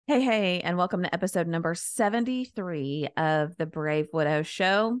Hey, and welcome to episode number 73 of the Brave Widow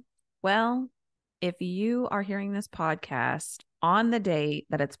Show. Well, if you are hearing this podcast on the date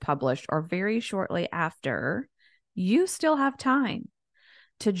that it's published or very shortly after, you still have time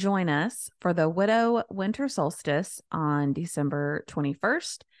to join us for the Widow Winter Solstice on December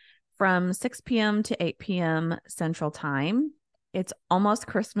 21st from 6 p.m. to 8 p.m. Central Time. It's almost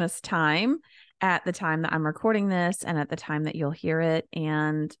Christmas time at the time that I'm recording this and at the time that you'll hear it.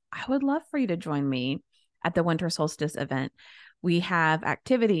 And I would love for you to join me at the Winter Solstice event. We have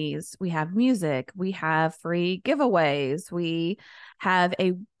activities, we have music, we have free giveaways, we have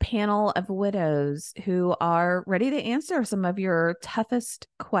a panel of widows who are ready to answer some of your toughest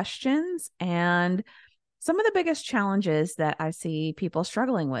questions and some of the biggest challenges that I see people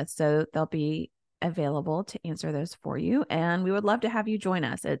struggling with. So they'll be available to answer those for you. And we would love to have you join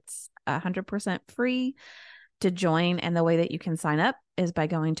us. It's 100% free to join. And the way that you can sign up is by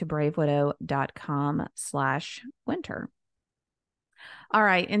going to bravewidow.com/winter. All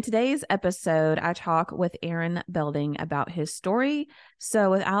right. In today's episode, I talk with Aaron Belding about his story.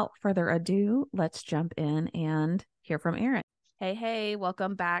 So without further ado, let's jump in and hear from Aaron. Hey,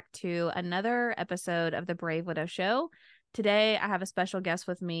 welcome back to another episode of the Brave Widow Show. Today, I have a special guest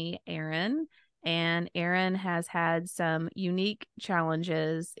with me, Aaron. And Aaron has had some unique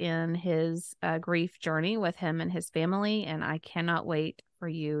challenges in his grief journey with him and his family. And I cannot wait for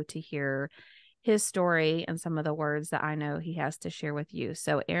you to hear his story and some of the words that I know he has to share with you.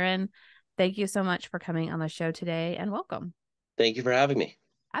 So, Aaron, thank you so much for coming on the show today and welcome. Thank you for having me.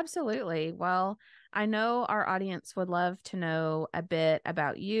 Absolutely. Well, I know our audience would love to know a bit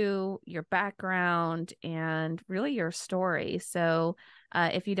about you, your background, and really your story. So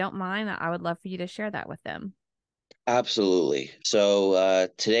if you don't mind, I would love for you to share that with them. Absolutely. So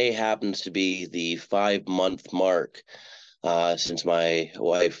today happens to be the 5-month mark since my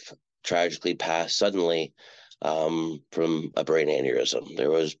wife tragically passed suddenly from a brain aneurysm.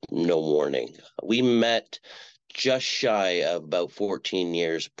 There was no warning. We met just shy of about 14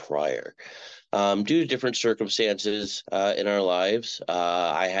 years prior. Due to different circumstances in our lives,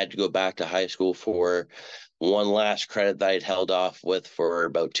 I had to go back to high school for one last credit that I'd held off with for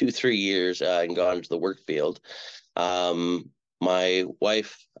about 2-3 years and gone into the work field. My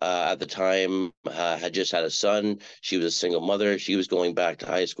wife at the time had just had a son. She was a single mother. She was going back to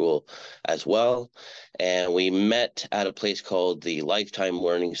high school as well. And we met at a place called the Lifetime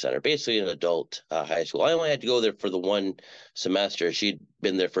Learning Center, basically an adult high school. I only had to go there for the one semester. She'd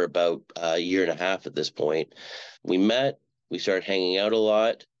been there for about a year and a half at this point. We met. We started hanging out a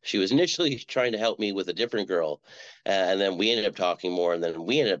lot. She was initially trying to help me with a different girl. And then we ended up talking more. And then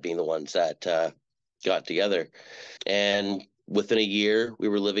we ended up being the ones that got together. And within a year, we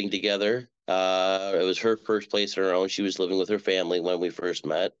were living together. It was her first place on her own. She was living with her family when we first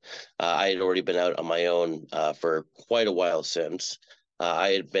met. I had already been out on my own for quite a while since. I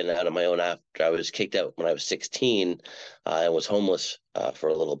had been out on my own after I was kicked out when I was 16 and was homeless for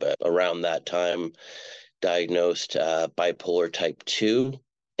a little bit. Around that time, diagnosed bipolar type 2.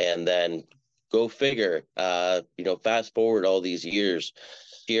 And then go figure, fast forward all these years.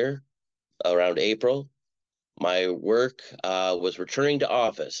 Here, around April, my work was returning to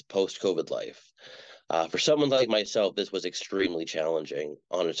office post-COVID life. For someone like myself, this was extremely challenging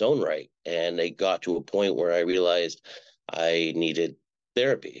on its own right. And it got to a point where I realized I needed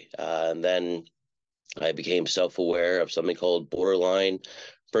therapy. And then I became self-aware of something called borderline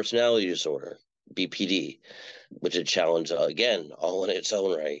personality disorder, BPD, which is a challenge, again, all in its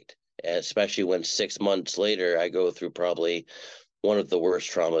own right. And especially when 6 months later, I go through probably one of the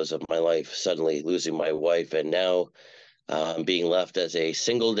worst traumas of my life, suddenly losing my wife, and now being left as a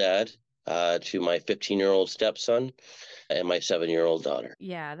single dad to my 15-year-old stepson and my 7-year-old daughter.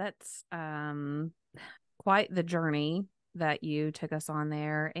 Yeah, that's quite the journey that you took us on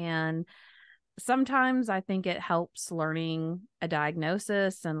there. And sometimes I think it helps learning a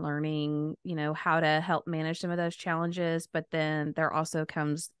diagnosis and learning, how to help manage some of those challenges. But then there also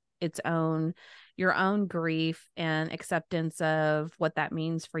comes your own grief and acceptance of what that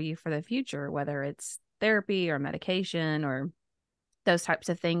means for you for the future, whether it's therapy or medication or those types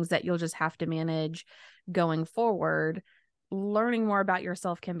of things that you'll just have to manage going forward. Learning more about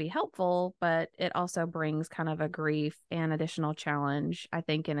yourself can be helpful, but it also brings kind of a grief and additional challenge, I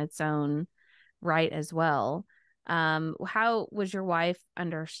think, in its own right as well. How was your wife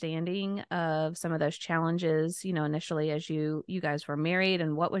understanding of some of those challenges, initially as you guys were married,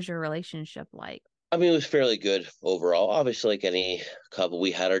 and what was your relationship like? I mean, it was fairly good overall. Obviously, like any couple,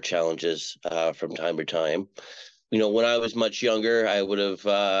 we had our challenges from time to time. When I was much younger, I would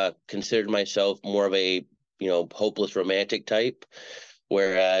have considered myself more of a, hopeless romantic type,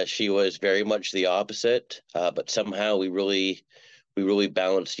 whereas she was very much the opposite. But somehow we really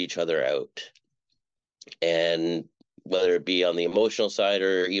balanced each other out. And whether it be on the emotional side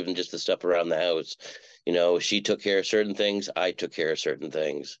or even just the stuff around the house, she took care of certain things, I took care of certain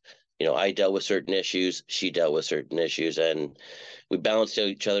things. I dealt with certain issues, she dealt with certain issues, and we balanced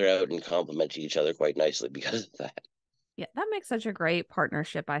each other out and complemented each other quite nicely because of that. Yeah, that makes such a great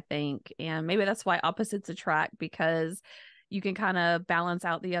partnership, I think. And maybe that's why opposites attract, because you can kind of balance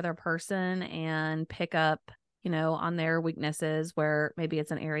out the other person and pick up, on their weaknesses where maybe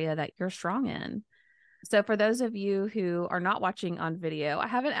it's an area that you're strong in. So, for those of you who are not watching on video, I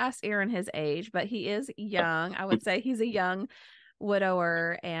haven't asked Aaron his age, but he is young. I would say he's a young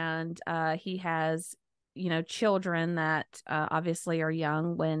widower, and he has, children that obviously are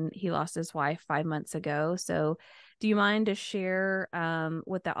young when he lost his wife 5 months ago. So, do you mind to share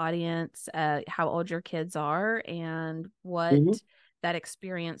with the audience how old your kids are and what Mhm. that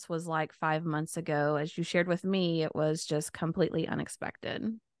experience was like 5 months ago? As you shared with me, it was just completely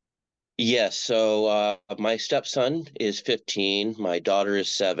unexpected. Yes, so my stepson is 15, my daughter is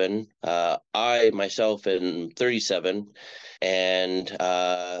 7. I myself am 37, and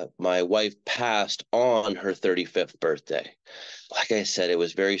my wife passed on her 35th birthday. Like I said, it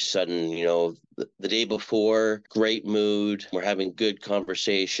was very sudden. The day before, great mood. We're having good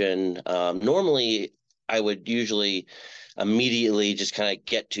conversation. Normally, I would usually immediately just kind of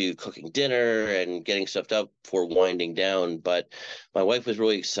get to cooking dinner and getting stuff up before winding down. But my wife was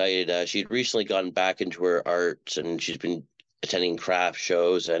really excited. She had recently gotten back into her arts and she's been attending craft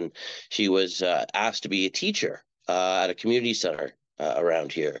shows, and she was asked to be a teacher at a community center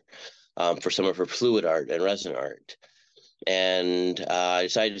around here for some of her fluid art and resin art. And I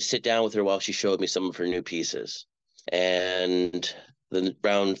decided to sit down with her while she showed me some of her new pieces. And then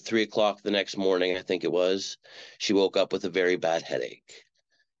around 3 o'clock the next morning, I think it was, she woke up with a very bad headache.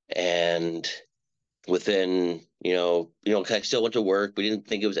 And within, 'cause I still went to work. We didn't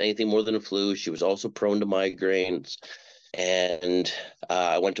think it was anything more than a flu. She was also prone to migraines. And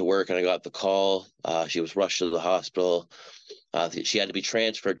I went to work and I got the call. She was rushed to the hospital. She had to be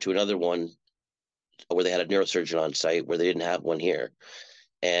transferred to another one where they had a neurosurgeon on site where they didn't have one here.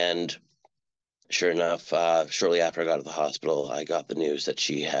 And sure enough, shortly after I got to the hospital, I got the news that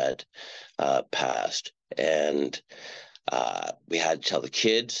she had passed. And we had to tell the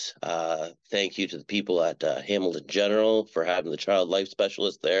kids. Thank you to the people at Hamilton General for having the child life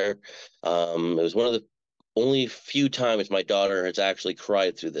specialist there. It was one of the only few times my daughter has actually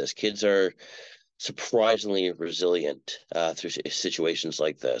cried through this. Kids are surprisingly resilient through situations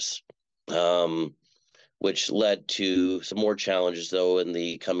like this. Um, which led to some more challenges, though, in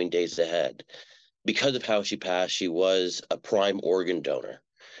the coming days ahead. Because of how she passed, she was a prime organ donor.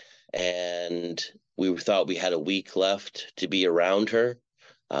 And we thought we had a week left to be around her.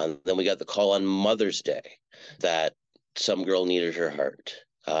 Then we got the call on Mother's Day that some girl needed her heart.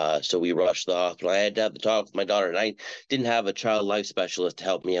 So we rushed to the hospital. I had to have the talk with my daughter, and I didn't have a child life specialist to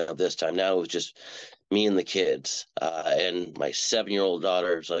help me out this time. Now it was just me and the kids. And my 7-year-old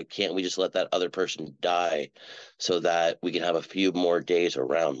daughter was like, can't we just let that other person die so that we can have a few more days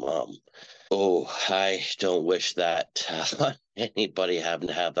around mom? Oh, I don't wish that on anybody having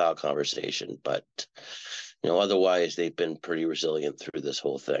to have that conversation, but otherwise they've been pretty resilient through this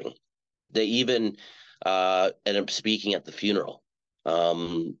whole thing. They even ended up speaking at the funeral.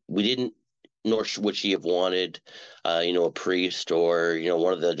 We didn't, nor would she have wanted, a priest or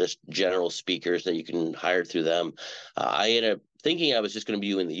one of the just general speakers that you can hire through them. I ended up thinking I was just going to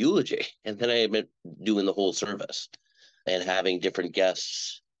be doing the eulogy, and then I ended up doing the whole service and having different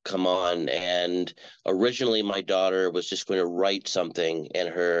guests come on. And originally, my daughter was just going to write something, and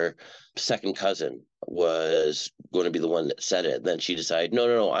her second cousin was going to be the one that said it. Then she decided, no,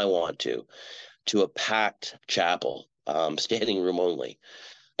 no, no, I want to a packed chapel, standing room only,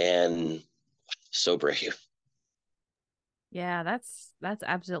 and so brave. Yeah, that's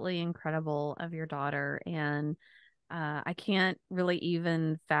absolutely incredible of your daughter. And I can't really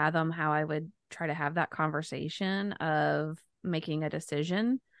even fathom how I would try to have that conversation of making a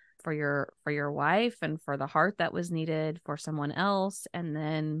decision for your wife and for the heart that was needed for someone else, and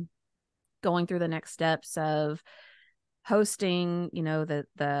then going through the next steps of hosting,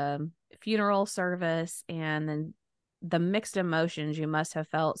 the funeral service, and then the mixed emotions you must have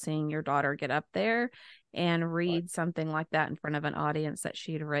felt seeing your daughter get up there and read something like that in front of an audience that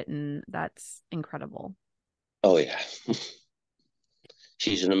she'd written. That's incredible. Oh yeah,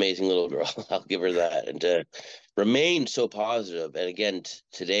 she's an amazing little girl. I'll give her that. And to remain so positive, and again,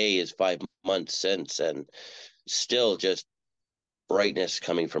 today is 5 months since, and still just brightness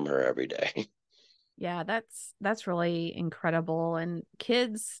coming from her every day. Yeah, that's really incredible. And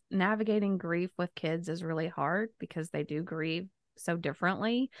kids navigating grief with kids is really hard because they do grieve so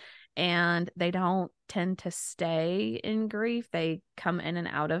differently and they don't tend to stay in grief. They come in and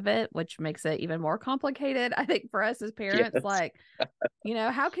out of it, which makes it even more complicated. I think for us as parents, Yes. like,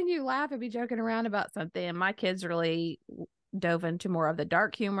 how can you laugh and be joking around about something? And my kids really dove into more of the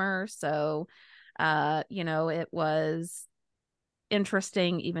dark humor. So, it was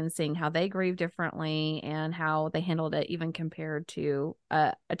interesting even seeing how they grieve differently and how they handled it even compared to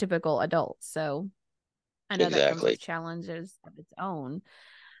a typical adult. So I know that comes with Exactly. challenges of its own.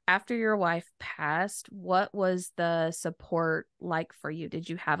 After your wife passed, what was the support like for you? Did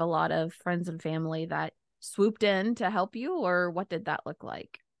you have a lot of friends and family that swooped in to help you, or what did that look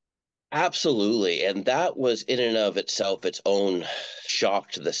like? Absolutely. And that was in and of itself its own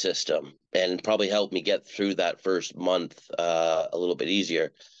shock to the system and probably helped me get through that first month a little bit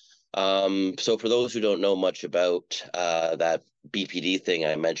easier. So for those who don't know much about that BPD thing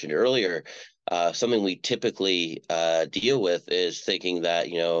I mentioned earlier, something we typically deal with is thinking that,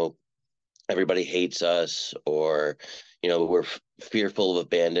 everybody hates us or, we're fearful of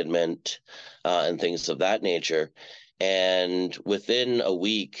abandonment and things of that nature. And within a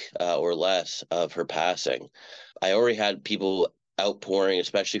week or less of her passing, I already had people outpouring,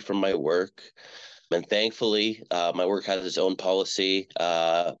 especially from my work. And thankfully, my work has its own policy,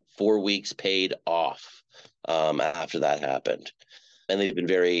 4 weeks paid off after that happened. And they've been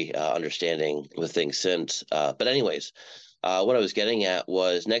very understanding with things since. But anyways, what I was getting at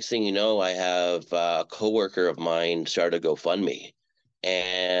was next thing you know, I have a coworker of mine started a GoFundMe.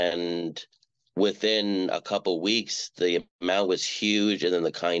 And within a couple weeks, the amount was huge, and then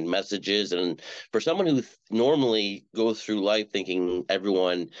the kind messages. And for someone who normally goes through life thinking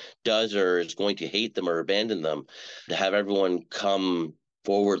everyone does or is going to hate them or abandon them, to have everyone come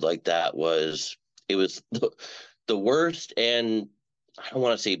forward like that was the worst and I don't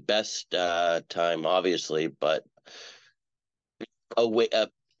want to say best time, obviously, but a,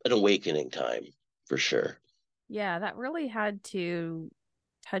 an awakening time for sure. Yeah, that really had to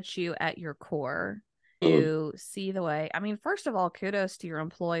touch you at your core Mm. to see the way. I mean, first of all, kudos to your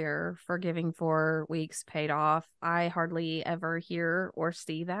employer for giving 4 weeks paid off. I hardly ever hear or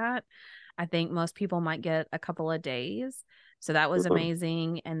see that. I think most people might get a couple of days. So that was Mhm.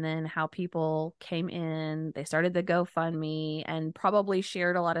 amazing. And then how people came in, they started the GoFundMe and probably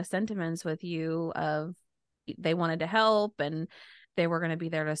shared a lot of sentiments with you of they wanted to help and they were going to be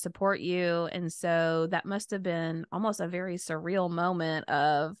there to support you. And so that must have been almost a very surreal moment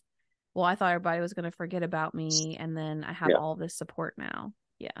of, well, I thought everybody was going to forget about me. And then I have Yeah, all this support now.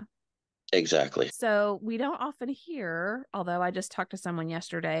 Yeah. exactly. So we don't often hear, although I just talked to someone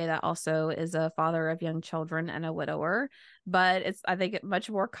yesterday that also is a father of young children and a widower, but I think it's much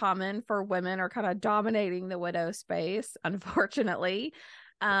more common for women are kind of dominating the widow space, unfortunately.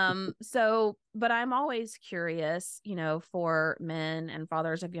 But I'm always curious, for men and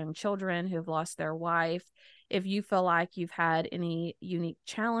fathers of young children who have lost their wife, if you feel like you've had any unique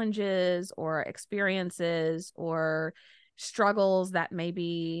challenges or experiences or struggles that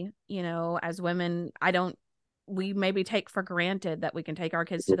maybe, as women, we maybe take for granted that we can take our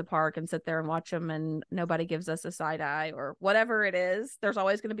kids to the park and sit there and watch them and nobody gives us a side eye or whatever it is. There's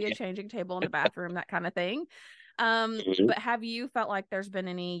always going to be a changing table in the bathroom, that kind of thing. Mhm. But have you felt like there's been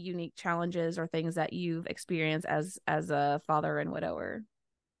any unique challenges or things that you've experienced as a father and widower?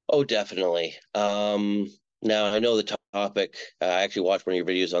 Oh, definitely. Now I know the topic. I actually watched one of your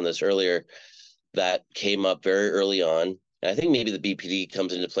videos on this earlier that came up very early on. And I think maybe the BPD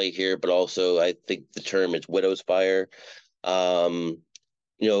comes into play here, but also I think the term is widow's fire. Um,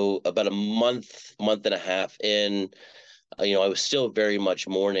 about a month and a half in, I was still very much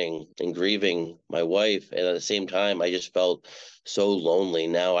mourning and grieving my wife. And at the same time, I just felt so lonely.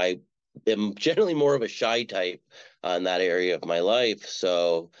 Now I am generally more of a shy type in that area of my life.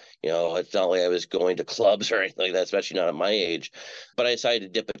 So, it's not like I was going to clubs or anything like that, especially not at my age. But I decided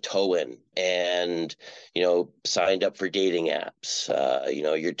to dip a toe in and, signed up for dating apps,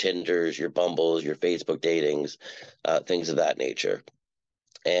 your Tinders, your Bumbles, your Facebook datings, things of that nature.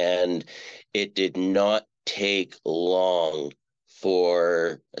 And it did not take long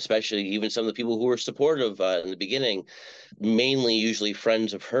for, especially even some of the people who were supportive in the beginning, mainly usually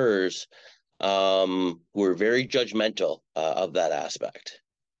friends of hers, were very judgmental of that aspect.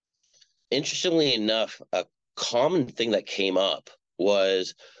 Interestingly enough, a common thing that came up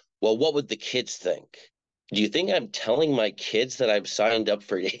was, well, what would the kids think? Do you think I'm telling my kids that I've signed up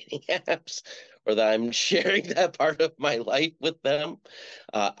for dating apps or that I'm sharing that part of my life with them?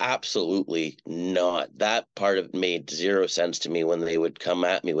 Absolutely not. That part of it made zero sense to me when they would come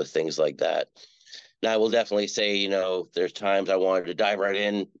at me with things like that. I will definitely say, there's times I wanted to dive right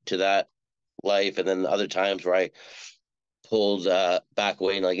into that life, and then other times where I pulled back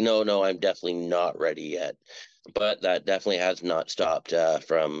away and like, no, no, I'm definitely not ready yet. But that definitely has not stopped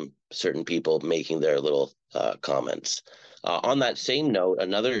from certain people making their little comments. On Yeah. that same note,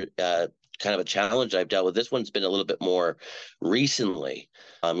 another kind of a challenge I've dealt with. This one's been a little bit more recently.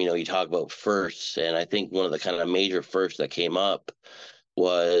 You talk about firsts, and I think one of the kind of major firsts that came up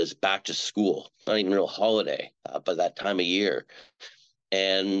was back to school. Not even a real holiday, but that time of year.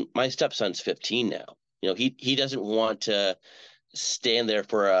 And my stepson's 15 now. He doesn't want to stand there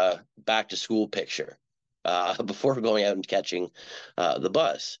for a back to school picture before going out and catching the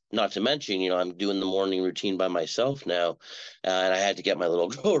bus. Not to mention, I'm doing the morning routine by myself now, and I had to get my little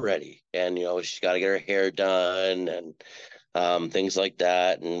girl ready. And, she's got to get her hair done and things like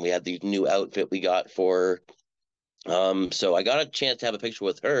that. And we had the new outfit we got for her. So I got a chance to have a picture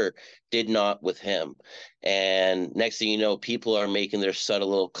with her, did not with him. And next thing you know, people are making their subtle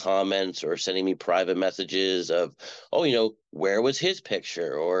little comments or sending me private messages of, oh, where was his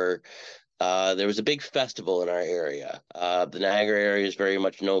picture? Or there was a big festival in our area. The Niagara area is very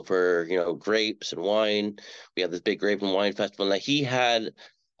much known for, grapes and wine. We have this big grape and wine festival. Now he had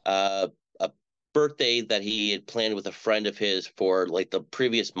a birthday that he had planned with a friend of his for like the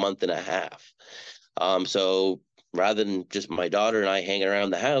previous month and a half. So rather than just my daughter and I hanging around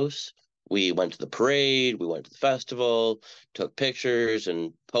the house, we went to the parade, we went to the festival, took pictures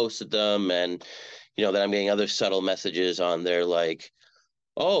and posted them. And, then I'm getting other subtle messages on there like,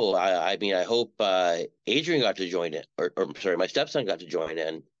 oh, I mean, I hope Adrian got to join it, or sorry, my stepson got to join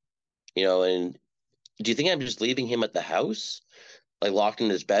in, and do you think I'm just leaving him at the house? Like locked in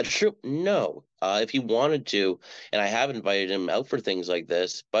his bedroom? No. If he wanted to, and I have invited him out for things like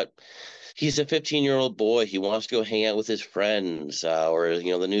this, but he's a 15-year-old boy. He wants to go hang out with his friends, or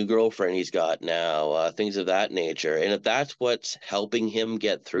the new girlfriend he's got now, things of that nature. And if that's what's helping him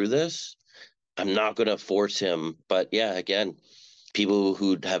get through this, I'm not going to force him. But yeah, again, people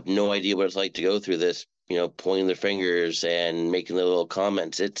who have no idea what it's like to go through this, pointing their fingers and making their little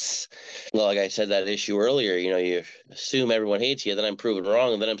comments. It's, well, like I said, that issue earlier, you assume everyone hates you, then I'm proven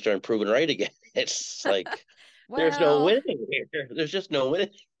wrong, and then I'm starting proving right again. It's like, there's no Well, winning here. There's just no winning.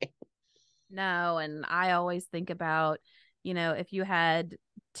 no. And I always think about, if you had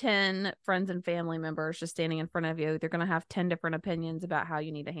 10 friends and family members just standing in front of you, they're going to have 10 different opinions about how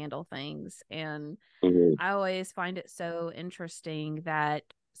you need to handle things. And Mhm. I always find it so interesting that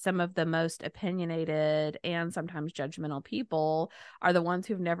some of the most opinionated and sometimes judgmental people are the ones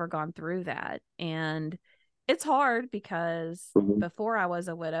who've never gone through that. And it's hard because Mhm. before I was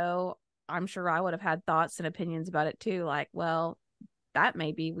a widow, I'm sure I would have had thoughts and opinions about it too. Like, well, that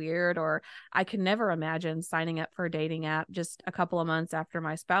may be weird, or I could never imagine signing up for a dating app just a couple of months after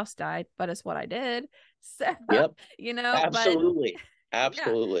my spouse died, but it's what I did. So, Yep. but Absolutely. yeah,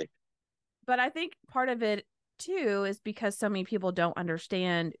 Absolutely. but I think part of it too is because so many people don't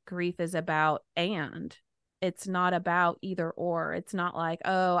understand grief is about and it's not about either or. It's not like,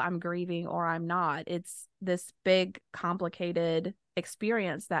 oh, I'm grieving or I'm not. It's this big, complicated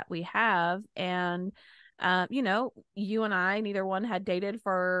experience that we have. And, you and I, neither one had dated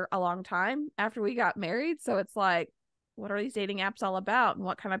for a long time after we got married. So it's like, what are these dating apps all about? And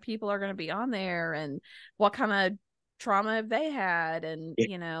what kind of people are going to be on there? And what kind of trauma have they had? And,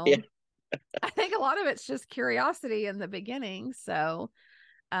 Yeah. I think a lot of it's just curiosity in the beginning. So,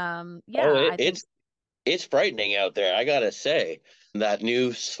 Oh, yeah, I think, it's frightening out there, I gotta say. That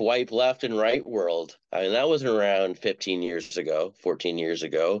new swipe left and right world. I mean, that wasn't around 15 years ago, 14 years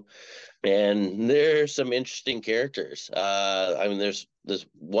ago. And there's some interesting characters. I mean, there's this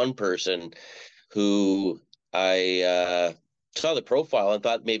one person who I saw the profile and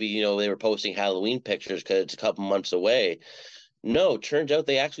thought maybe, they were posting Halloween pictures because it's a couple months away. No, turns out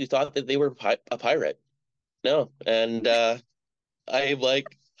they actually thought that they were a pirate. No. And I'm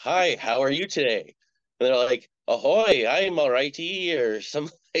like, hi, how are you today? And they're like, ahoy, I'm all righty, or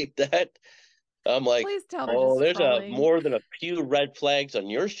something like that. I'm like, please tell they're oh, just there's a trolling. more than a few red flags on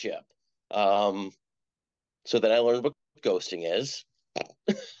your ship. Um, so then I learned what ghosting is.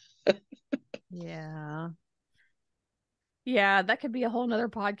 Yeah. Yeah, that could be a whole nother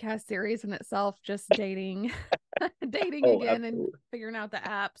podcast series in itself, just dating, dating Oh, again and absolutely. figuring out the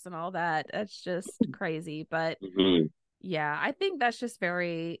apps and all that. That's just crazy. But Hmm. yeah, I think that's just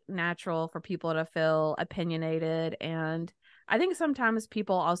very natural for people to feel opinionated. And I think sometimes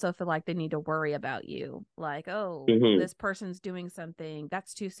people also feel like they need to worry about you. Like, oh, Hmm. this person's doing something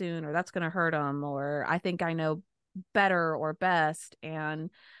that's too soon, or that's going to hurt them, or I think I know better or best. And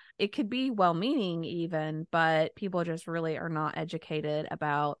it could be well-meaning even, but people just really are not educated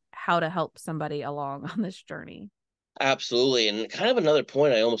about how to help somebody along on this journey. Absolutely. And kind of another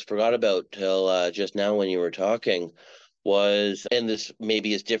point I almost forgot about till just now when you were talking was, and this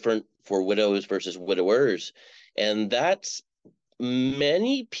maybe is different for widows versus widowers, and that's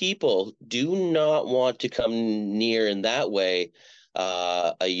many people do not want to come near in that way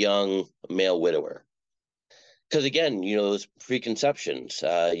a young male widower. Because again, those preconceptions,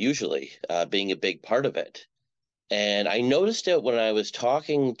 usually being a big part of it. And I noticed it when I was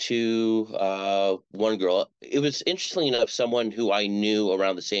talking to one girl. It was interestingly enough someone who I knew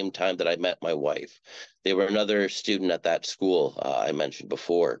around the same time that I met my wife. They were another student at that school I mentioned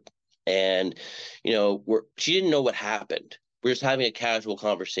before. And, she didn't know what happened. We were just having a casual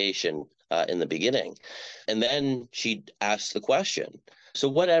conversation in the beginning. And then she asked the question, so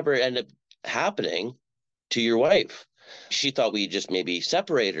whatever ended up happening to your wife? She thought we just maybe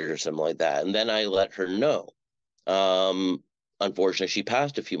separated or something like that. And then I let her know. Um, Unfortunately, she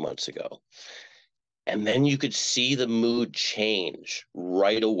passed a few months ago. And then you could see the mood change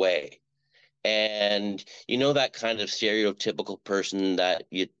right away. And that kind of stereotypical person that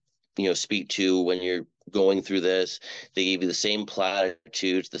you speak to when you're going through this. They gave you the same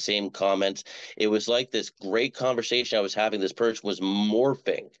platitudes, the same comments. It was like this great conversation I was having. This person was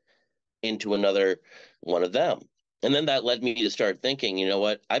morphing into another one of them. And then that led me to start thinking, you know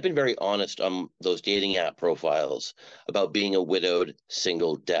what? I've been very honest on those dating app profiles about being a widowed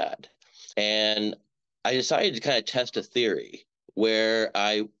single dad. And I decided to kind of test a theory where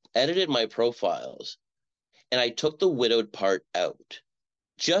I edited my profiles and I took the widowed part out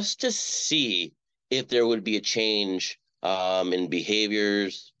just to see if there would be a change in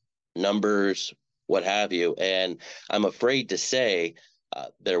behaviors, numbers, what have you. And I'm afraid to say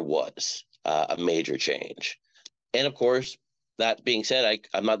there was a major change. And of course, that being said,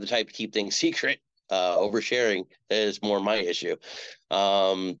 I'm not the type to keep things secret. Oversharing is more my issue.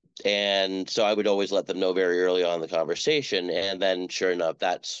 And so I would always let them know very early on in the conversation. And then sure enough,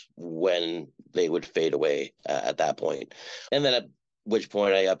 that's when they would fade away at that point. And then at which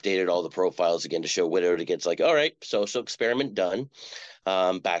point I updated all the profiles again to show widowed again. It's like, all right, social experiment done.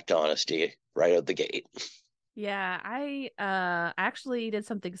 Back to honesty right out the gate. Yeah, I actually did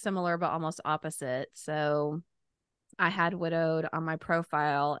something similar but almost opposite. So I had widowed on my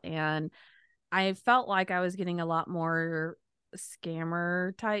profile, and I felt like I was getting a lot more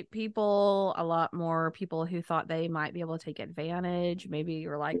scammer type people, a lot more people who thought they might be able to take advantage. Maybe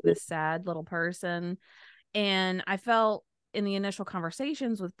you're like this sad little person. And I felt in the initial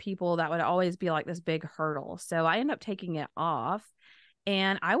conversations with people that would always be like this big hurdle. So I ended up taking it off,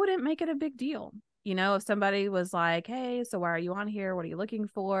 and I wouldn't make it a big deal. If somebody was like, hey, so why are you on here? What are you looking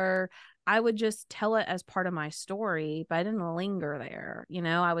for? I would just tell it as part of my story, but I didn't linger there.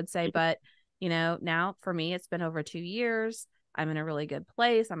 I would say, but, now for me, it's been over 2 years. I'm in a really good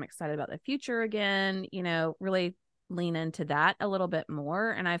place. I'm excited about the future again, really lean into that a little bit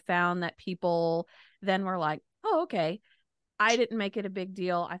more. And I found that people then were like, oh, okay, I didn't make it a big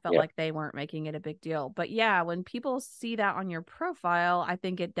deal. I felt Yeah. like they weren't making it a big deal. But yeah, when people see that on your profile, I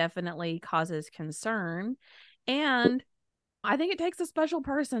think it definitely causes concern. And I think it takes a special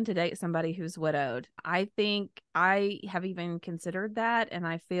person to date somebody who's widowed. I think I have even considered that, and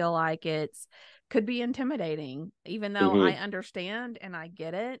I feel like it's could be intimidating. Even though I Hmm. understand and I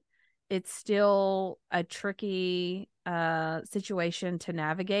get it, it's still a tricky situation to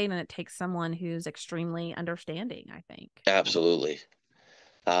navigate, and it takes someone who's extremely understanding, I think. Absolutely.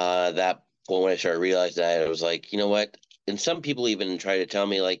 That point when I started realizing that, I was like, you know what? And some people even try to tell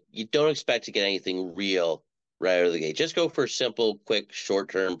me, like, you don't expect to get anything real right out of the gate. Just go for simple, quick,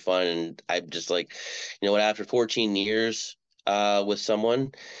 short-term fun. And I'm just like, you know what? After 14 years with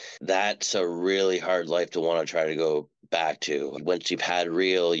someone, that's a really hard life to want to try to go back to. Once you've had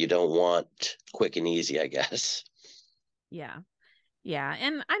real, you don't want quick and easy, I guess. Yeah. Yeah.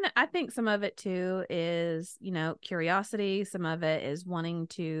 And I think some of it too is, curiosity. Some of it is wanting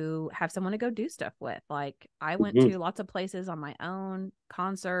to have someone to go do stuff with. Like I went Hmm. to lots of places on my own,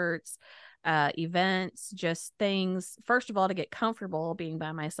 concerts, events, just things, first of all, to get comfortable being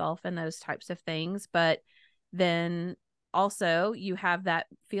by myself and those types of things. But then also you have that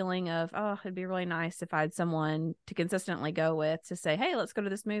feeling of, oh, it'd be really nice if I had someone to consistently go with to say, hey, let's go to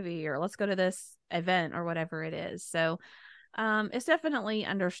this movie or let's go to this event or whatever it is. So it's definitely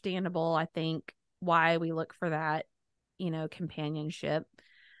understandable, I think, why we look for that, companionship.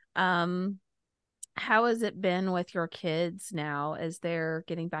 Um, How has it been with your kids now as they're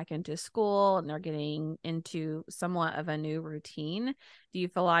getting back into school and they're getting into somewhat of a new routine? Do you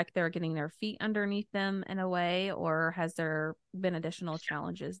feel like they're getting their feet underneath them in a way, or has there been additional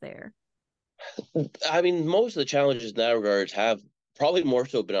challenges there? I mean, most of the challenges in that regards have probably more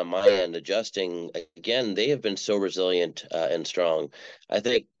so been on my end, adjusting. Again, they have been so resilient and strong. I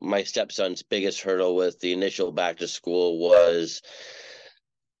think my stepson's biggest hurdle with the initial back to school was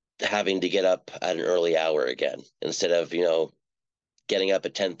having to get up at an early hour again instead of, getting up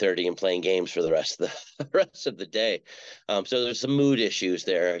at 10:30 and playing games for the rest of the rest of the day. So there's some mood issues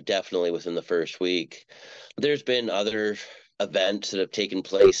there, definitely within the first week. There's been other events that have taken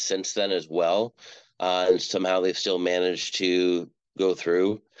place since then as well, and somehow they've still managed to go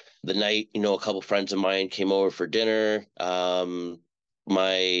through. The night, a couple friends of mine came over for dinner.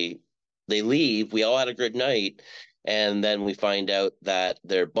 My They leave. We all had a good night, and then we find out that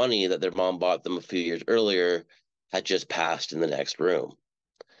their bunny that their mom bought them a few years earlier had just passed in the next room.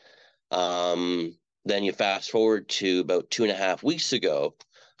 Then you fast forward to about 2.5 weeks ago.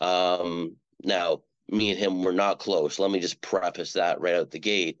 Now, me and him were not close. Let me just preface that right out the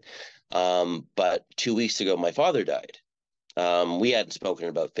gate. But 2 weeks ago, my father died. We hadn't spoken in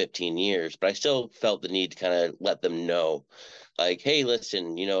about 15 years, but I still felt the need to kind of let them know, like, hey,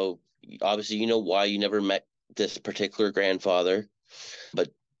 listen, obviously, you know why you never met this particular grandfather, but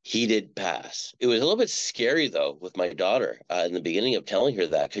he did pass. It was a little bit scary though with my daughter in the beginning of telling her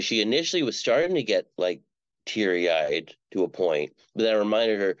that because she initially was starting to get like teary eyed to a point, but then I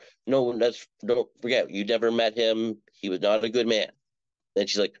reminded her, no, don't forget, you never met him. He was not a good man. And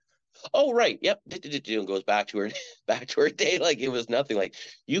she's like, oh right, yep, and goes back to her back to her day like it was nothing. Like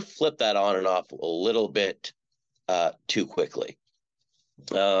you flip that on and off a little bit too quickly.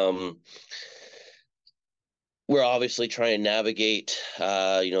 Um, we're obviously trying to navigate,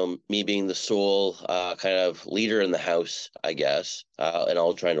 me being the sole kind of leader in the house, I guess, and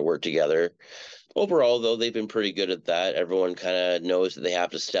all trying to work together. Overall, though, they've been pretty good at that. Everyone kind of knows that they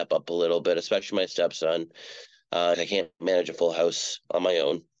have to step up a little bit, especially my stepson. I can't manage a full house on my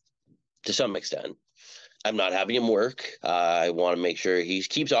own to some extent. I'm not having him work. I want to make sure he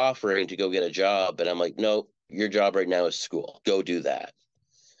keeps offering to go get a job, and I'm like, no, your job right now is school. Go do that.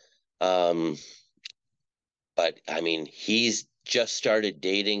 Um, But I mean, he's just started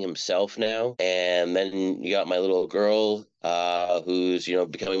dating himself now. And then you got my little girl, who's,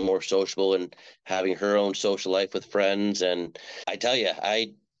 becoming more sociable and having her own social life with friends. And I tell you,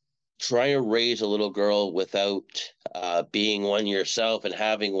 I try to raise a little girl without being one yourself and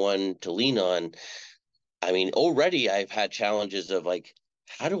having one to lean on. I mean, already I've had challenges of like,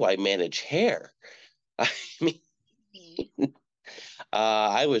 how do I manage hair? I mean,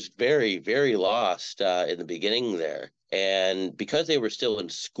 I was very, very lost in the beginning there. And because they were still in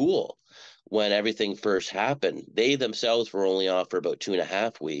school when everything first happened, they themselves were only off for about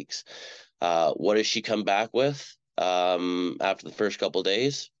 2.5 weeks. What does she come back with after the first couple of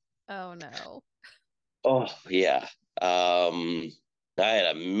days? Oh no. Oh, yeah. Um, I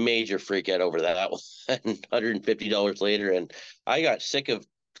had a major freak out over that one, $150 later. And I got sick of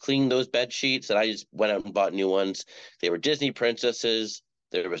cleaning those bed sheets and I just went out and bought new ones. They were Disney princesses.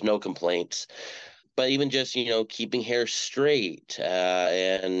 There was no complaints. But even just, keeping hair straight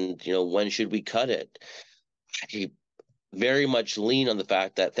and, when should we cut it? I very much lean on the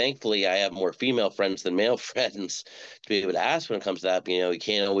fact that thankfully I have more female friends than male friends to be able to ask when it comes to that. You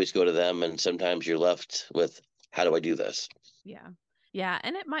can't always go to them. And sometimes you're left with, how do I do this? Yeah. Yeah.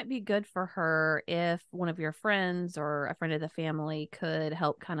 And it might be good for her if one of your friends or a friend of the family could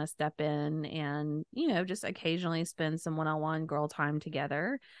help kind of step in and, just occasionally spend some one on one girl time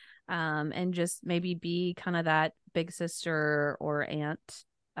together. And just maybe be kind of that big sister or aunt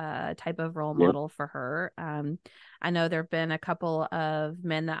type of role Yeah. model for her. I know there have been a couple of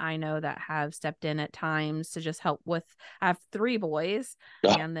men that I know that have stepped in at times to just help with. I have three boys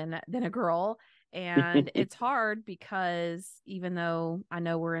and then a girl, and it's hard because even though I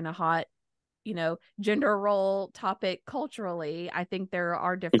know we're in a hot, gender role topic culturally, I think there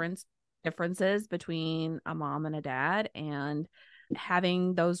are differences between a mom and a dad, and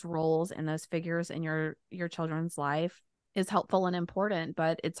having those roles and those figures in your children's life is helpful and important,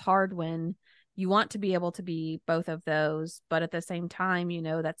 but it's hard when you want to be able to be both of those, but at the same time,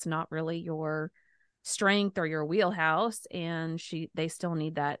 that's not really your strength or your wheelhouse, and they still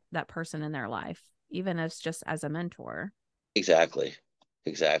need that person in their life, even as just as a mentor. Exactly.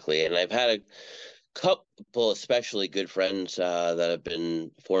 Exactly. And I've had a couple especially good friends that have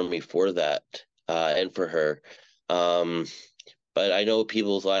been for me for that and for her. Um, But I know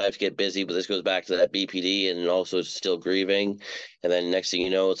people's lives get busy, but this goes back to that BPD and also still grieving. And then next thing you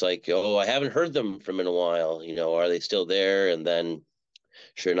know, it's like, oh, I haven't heard them from in a while. Are they still there? And then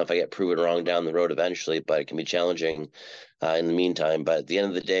sure enough, I get proven wrong down the road eventually, but it can be challenging in the meantime. But at the end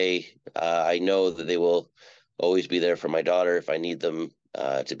of the day, I know that they will always be there for my daughter if I need them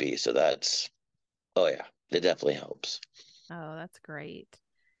to be. So oh yeah, it definitely helps. Oh, that's great.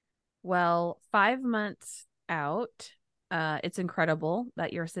 Well, 5 months out, it's incredible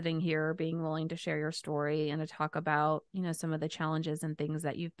that you're sitting here being willing to share your story and to talk about, some of the challenges and things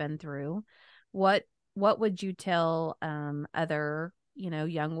that you've been through. What would you tell other,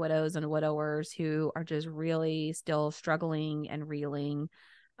 young widows and widowers who are just really still struggling and reeling,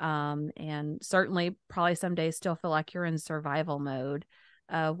 and certainly probably some days still feel like you're in survival mode?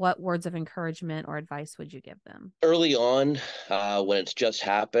 What words of encouragement or advice would you give them? Early on, when it's just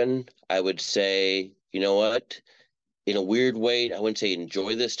happened, I would say, you know what? In a weird way, I wouldn't say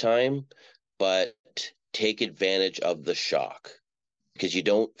enjoy this time, but take advantage of the shock because you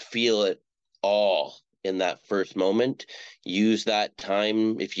don't feel it all in that first moment. Use that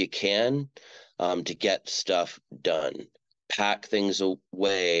time if you can to get stuff done. Pack things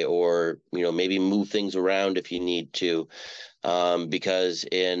away or, maybe move things around if you need to. Because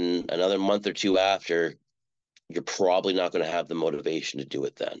in another month or two after, you're probably not going to have the motivation to do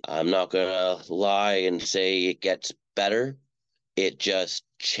it then. I'm not going to lie and say it gets better. It just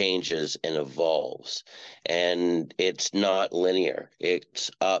changes and evolves. And it's not linear,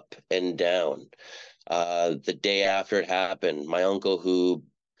 it's up and down. The day after it happened, my uncle, who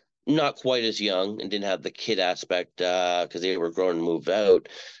not quite as young and didn't have the kid aspect because they were grown and moved out,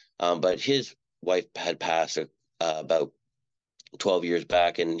 but his wife had passed about 12 years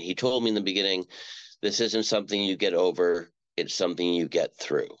back. And he told me in the beginning, this isn't something you get over, it's something you get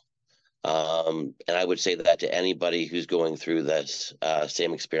through. And I would say that to anybody who's going through this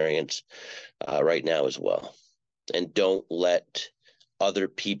same experience right now as well. And don't let other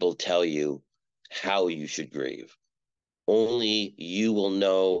people tell you how you should grieve. Only you will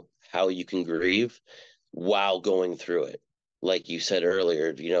know how you can grieve while going through it. Like you said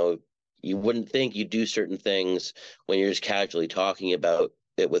earlier, you wouldn't think you do certain things when you're just casually talking about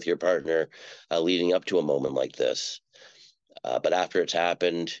it with your partner leading up to a moment like this. But after it's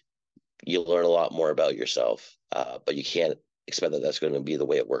happened, you learn a lot more about yourself. But you can't expect that that's going to be the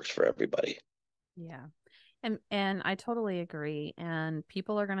way it works for everybody. Yeah. And I totally agree. And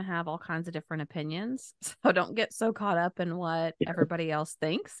people are going to have all kinds of different opinions. So don't get so caught up in what everybody else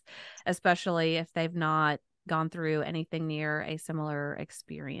thinks, especially if they've not gone through anything near a similar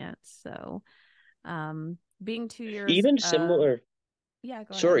experience. So, being 2 years, Even similar yeah,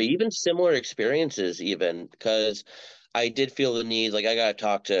 go ahead. Sorry, even similar experiences, even because I did feel the need, like I got to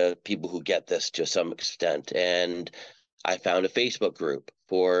talk to people who get this to some extent. And I found a Facebook group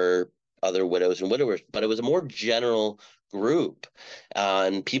for other widows and widowers, but it was a more general group.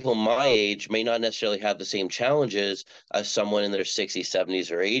 And people my age may not necessarily have the same challenges as someone in their 60s,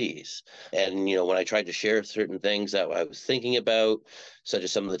 70s, or 80s. And, when I tried to share certain things that I was thinking about, such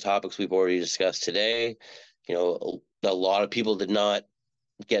as some of the topics we've already discussed today, a lot of people did not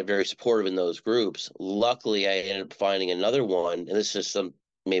get very supportive in those groups. Luckily, I ended up finding another one, and this is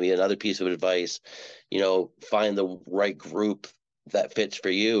maybe another piece of advice. Find the right group that fits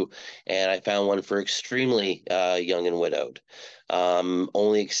for you. And I found one for extremely young and widowed,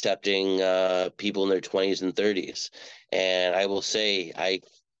 only accepting people in their 20s and 30s. And I will say I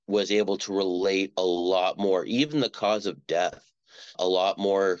was able to relate a lot more, even the cause of death, a lot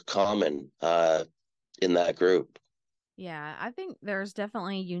more common in that group. Yeah, I think there's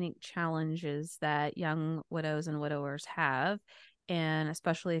definitely unique challenges that young widows and widowers have. And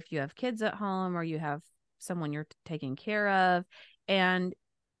especially if you have kids at home or you have someone you're taking care of. And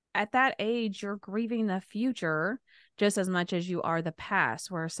at that age, you're grieving the future just as much as you are the past,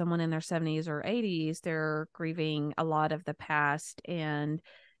 where someone in their 70s or 80s, they're grieving a lot of the past and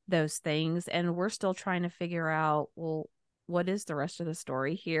those things. And we're still trying to figure out, well, what is the rest of the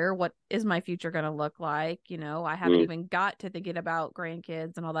story here? What is my future going to look like? I haven't even got to thinking about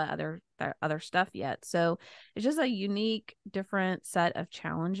grandkids and all that other stuff yet. So it's just a unique, different set of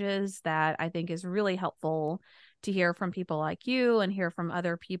challenges that I think is really helpful to hear from people like you and hear from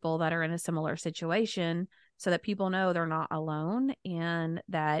other people that are in a similar situation so that people know they're not alone, and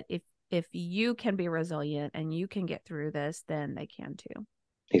that if you can be resilient and you can get through this, then they can too.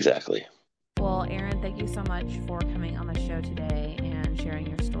 Exactly. Well, Aaron, thank you so much for coming on the show today and sharing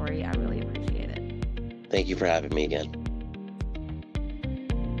your story. I really appreciate it. Thank you for having me again.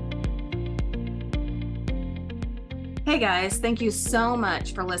 Hey guys, thank you so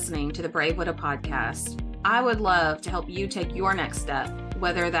much for listening to the Brave Widow podcast. I would love to help you take your next step,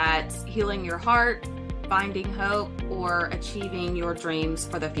 whether that's healing your heart, finding hope, or achieving your dreams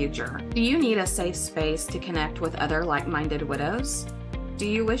for the future. Do you need a safe space to connect with other like-minded widows? Do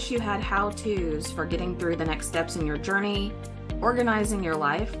you wish you had how-tos for getting through the next steps in your journey, organizing your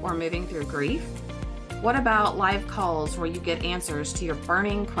life, or moving through grief? What about live calls where you get answers to your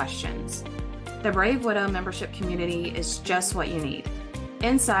burning questions? The Brave Widow membership community is just what you need.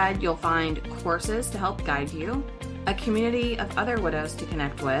 Inside, you'll find courses to help guide you, a community of other widows to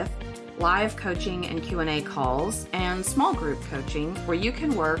connect with, live coaching and Q&A calls, and small group coaching where you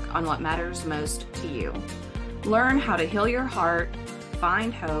can work on what matters most to you. Learn how to heal your heart,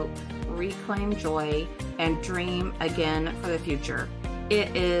 find hope, reclaim joy, and dream again for the future.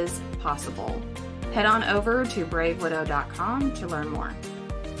 It is possible. Head on over to bravewidow.com to learn more.